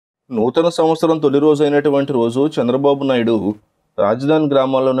నూతన సంవత్సరం తొలి రోజు అయినటువంటి రోజు చంద్రబాబు నాయుడు రాజధాని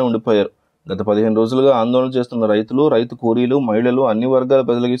గ్రామాల్లోనే ఉండిపోయారు. గత 15 రోజులుగా ఆందోళన చేస్తున్న రైతులు, రైతు కూలీలు, మహిళలు అన్ని వర్గాల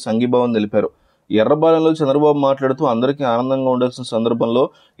ప్రజలకి సంఘీభావం తెలిపారు. ఎర్రబాలెంలో చంద్రబాబు మాట్లాడుతూ అందరికీ ఆనందంగా ఉండాల్సిన సందర్భంలో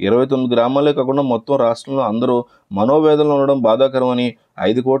 29 గ్రామాలే కాకుండా మొత్తం రాష్ట్రంలో అందరూ మనోవేదనలో ఉండడం బాధాకరమని,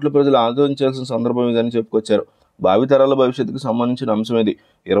 5 కోట్ల ప్రజలు ఆలోచించాల్సిన సందర్భం ఇదని చెప్పుకొచ్చారు. భావితరాల భవిష్యత్తుకు సంబంధించిన అంశం ఇది.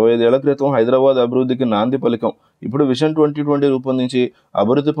 25 ఏళ్ల క్రితం హైదరాబాద్ అభివృద్ధికి నాంది పలికాం. ఇప్పుడు విజన్ 2020 రూపొందించి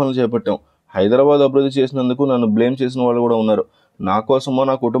అభివృద్ధి పనులు చేపట్టాం. హైదరాబాద్ అభివృద్ధి చేసినందుకు నన్ను బ్లేమ్ చేసిన వాళ్ళు కూడా ఉన్నారు. నా కోసమో,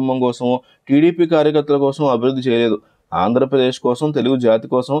 నా కుటుంబం కోసమో, టీడీపీ కార్యకర్తల కోసం అభివృద్ధి చేయలేదు. ఆంధ్రప్రదేశ్ కోసం, తెలుగు జాతి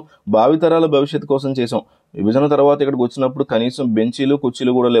కోసం, భావితరాల భవిష్యత్తు కోసం చేశాం. విభజన తర్వాత ఇక్కడికి వచ్చినప్పుడు కనీసం బెంచీలు,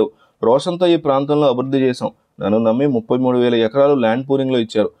 కుర్చీలు కూడా లేవు. రోషంతో ఈ ప్రాంతంలో అభివృద్ధి చేశాం. నన్ను నమ్మి 33,000 ఎకరాలు ల్యాండ్ పూలింగ్లో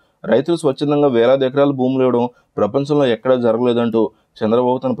ఇచ్చారు. రైతులు స్వచ్ఛందంగా వేలాది ఎకరాలు భూములు ఇవ్వడం ప్రపంచంలో ఎక్కడా జరగలేదంటూ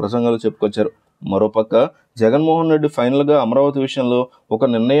చంద్రబాబు తన ప్రసంగాలు చెప్పుకొచ్చారు. మరోపక్క జగన్మోహన్ రెడ్డి ఫైనల్గా అమరావతి విషయంలో ఒక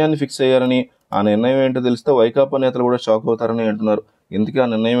నిర్ణయాన్ని ఫిక్స్ అయ్యారని, ఆ నిర్ణయం ఏంటో తెలిస్తే వైకాపా నేతలు కూడా షాక్ అవుతారని అంటున్నారు. ఇందుకే ఆ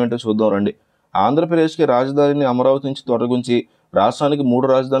నిర్ణయం ఏంటో చూద్దాం రండి. ఆంధ్రప్రదేశ్కి రాజధానిని అమరావతి నుంచి తొలగించి రాష్ట్రానికి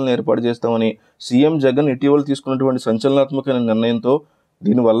 3 రాజధానులు ఏర్పాటు చేస్తామని సీఎం జగన్ ఇటీవల తీసుకున్నటువంటి సంచలనాత్మకమైన నిర్ణయంతో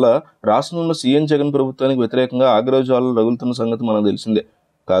దీనివల్ల రాష్ట్రంలో సీఎం జగన్ ప్రభుత్వానికి వ్యతిరేకంగా ఆగ్రహజ్వాలలు రగులుతున్న సంగతి మనకు తెలిసిందే.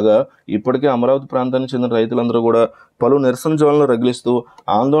 కాగా ఇప్పటికే అమరావతి ప్రాంతానికి చెందిన రైతులందరూ కూడా పలు నిరసన జ్వాలను రగిలిస్తూ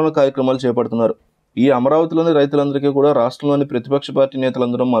ఆందోళన కార్యక్రమాలు చేపడుతున్నారు. ఈ అమరావతిలోని రైతులందరికీ కూడా రాష్ట్రంలోని ప్రతిపక్ష పార్టీ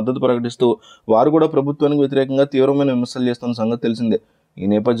నేతలందరూ మద్దతు ప్రకటిస్తూ వారు కూడా ప్రభుత్వానికి వ్యతిరేకంగా తీవ్రమైన విమర్శలు చేస్తున్న సంగతి తెలిసిందే. ఈ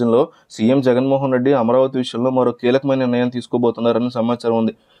నేపథ్యంలో సీఎం జగన్మోహన్ రెడ్డి అమరావతి విషయంలో మరో కీలకమైన నిర్ణయం తీసుకోబోతున్నారని సమాచారం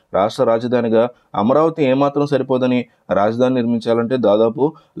ఉంది. రాష్ట్ర రాజధానిగా అమరావతి ఏమాత్రం సరిపోదని, రాజధాని నిర్మించాలంటే దాదాపు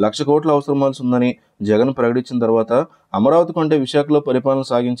 1,00,000 కోట్ల అవసరమాల్సి ఉందని జగన్ ప్రకటించిన తర్వాత అమరావతి కంటే విశాఖలో పరిపాలన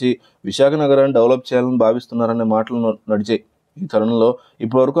సాగించి విశాఖ నగరాన్ని డెవలప్ చేయాలని భావిస్తున్నారనే మాటలు నడిచాయి. ఈ తరుణంలో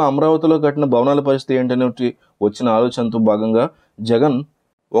ఇప్పటివరకు అమరావతిలో కట్టిన భవనాల పరిస్థితి ఏంటనే వచ్చిన ఆలోచనతో భాగంగా జగన్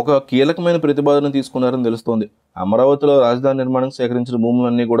ఒక కీలకమైన ప్రతిపాదన తీసుకున్నారని తెలుస్తోంది. అమరావతిలో రాజధాని నిర్మాణానికి సేకరించిన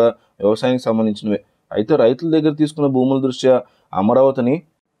భూములన్నీ కూడా వ్యవసాయానికి సంబంధించినవే. అయితే రైతుల దగ్గర తీసుకున్న భూముల దృష్ట్యా అమరావతిని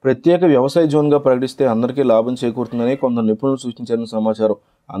ప్రత్యేక వ్యవసాయ జోన్గా ప్రకటిస్తే అందరికీ లాభం చేకూరుతుందని కొందరు నిపుణులు సూచించారని సమాచారం.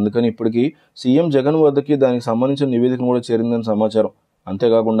 అందుకని ఇప్పటికీ సీఎం జగన్ వద్దకి దానికి సంబంధించిన నివేదిక కూడా చేరిందని సమాచారం.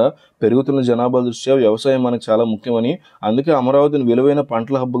 అంతేకాకుండా పెరుగుతున్న జనాభా దృష్ట్యా వ్యవసాయం మనకు చాలా ముఖ్యమని, అందుకే అమరావతిని విలువైన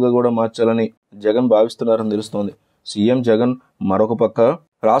పంటల హబ్బుగా కూడా మార్చాలని జగన్ భావిస్తున్నారని తెలుస్తోంది. సీఎం జగన్ మరొక పక్క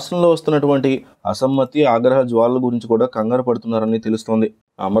రాష్ట్రంలో వస్తున్నటువంటి అసమ్మతి, ఆగ్రహ జ్వాలల గురించి కూడా కంగారు పడుతున్నారని తెలుస్తోంది.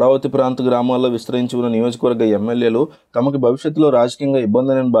 అమరావతి ప్రాంత గ్రామాల్లో విస్తరించి ఉన్న నియోజకవర్గ ఎమ్మెల్యేలు తమకు భవిష్యత్తులో రాజకీయంగా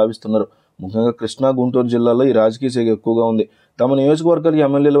ఇబ్బందిని భావిస్తున్నారు. ముఖ్యంగా కృష్ణా, గుంటూరు జిల్లాలో ఈ రాజకీయ శాఖ ఎక్కువగా ఉంది. తమ నియోజకవర్గాల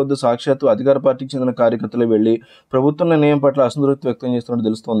ఎమ్మెల్యేల వద్ద సాక్షాత్తు అధికార పార్టీకి చెందిన కార్యకర్తలు వెళ్లి ప్రభుత్వ నిర్ణయం పట్ల అసంతృప్తి వ్యక్తం చేస్తున్నట్టు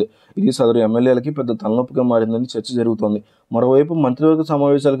తెలుస్తోంది. ఇది సదరు ఎమ్మెల్యేలకి పెద్ద తలనొప్పిగా మారిందని చర్చ జరుగుతోంది. మరోవైపు మంత్రివర్గ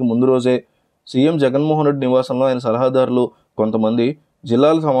సమావేశాలకు ముందు రోజే సీఎం జగన్మోహన్ రెడ్డి నివాసంలో ఆయన సలహాదారులు కొంతమంది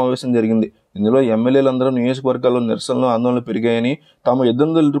జిల్లాల సమావేశం జరిగింది. ఇందులో ఎమ్మెల్యేలందరూ నియోజకవర్గాల్లో నిరసనలు, ఆందోళనలు పెరిగాయని, తాము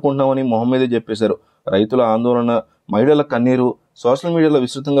ఇబ్బందులు ఎదుర్కొంటున్నామని మొహం మీదే చెప్పేశారు. రైతుల ఆందోళన, మహిళల కన్నీరు సోషల్ మీడియాలో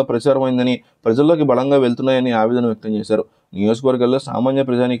విస్తృతంగా ప్రచారమైందని, ప్రజల్లోకి బలంగా వెళ్తున్నాయని ఆవేదన వ్యక్తం చేశారు. నియోజకవర్గాల్లో సామాన్య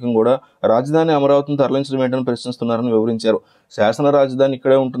ప్రజానీకం కూడా రాజధాని అమరావతిని తరలించడం ఏంటని ప్రశ్నిస్తున్నారని వివరించారు. శాసన రాజధాని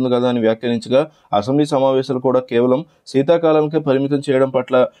ఇక్కడే ఉంటుంది కదా అని వ్యాఖ్యానించగా, అసెంబ్లీ సమావేశాలు కూడా కేవలం శీతాకాలానికే పరిమితం చేయడం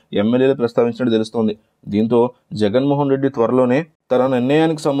పట్ల ఎమ్మెల్యేలు ప్రస్తావించినట్టు తెలుస్తోంది. దీంతో జగన్మోహన్ రెడ్డి త్వరలోనే తన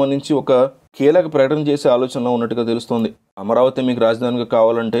నిర్ణయానికి సంబంధించి ఒక కీలక ప్రకటన చేసే ఆలోచనలో ఉన్నట్టుగా తెలుస్తోంది. అమరావతి మీకు రాజధానిగా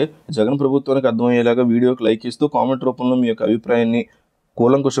కావాలంటే జగన్ ప్రభుత్వానికి అర్థమయ్యేలాగా వీడియోకి లైక్ ఇస్తూ కామెంట్ రూపంలో మీ యొక్క అభిప్రాయాన్ని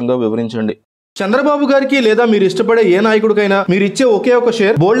కూలంకుషంగా వివరించండి. చంద్రబాబు గారికి లేదా మీరు ఇష్టపడే ఏ నాయకుడికైనా మీరు ఇచ్చే ఒకే ఒక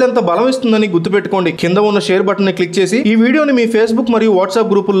షేర్ బోల్డ్ ఎంత బలం ఇస్తుందని గుర్తుపెట్టుకోండి. కింద ఉన్న షేర్ బటన్ ని క్లిక్ చేసి ఈ వీడియోని మీ ఫేస్బుక్ మరియు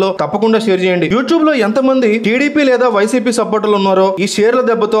వాట్సాప్ గ్రూపుల్లో తప్పకుండా షేర్ చేయండి. యూట్యూబ్ లో ఎంతమంది టీడీపీ లేదా వైసీపీ సపోర్టర్లు ఉన్నారో ఈ షేర్ల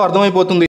దెబ్బతో అర్థమైపోతుంది.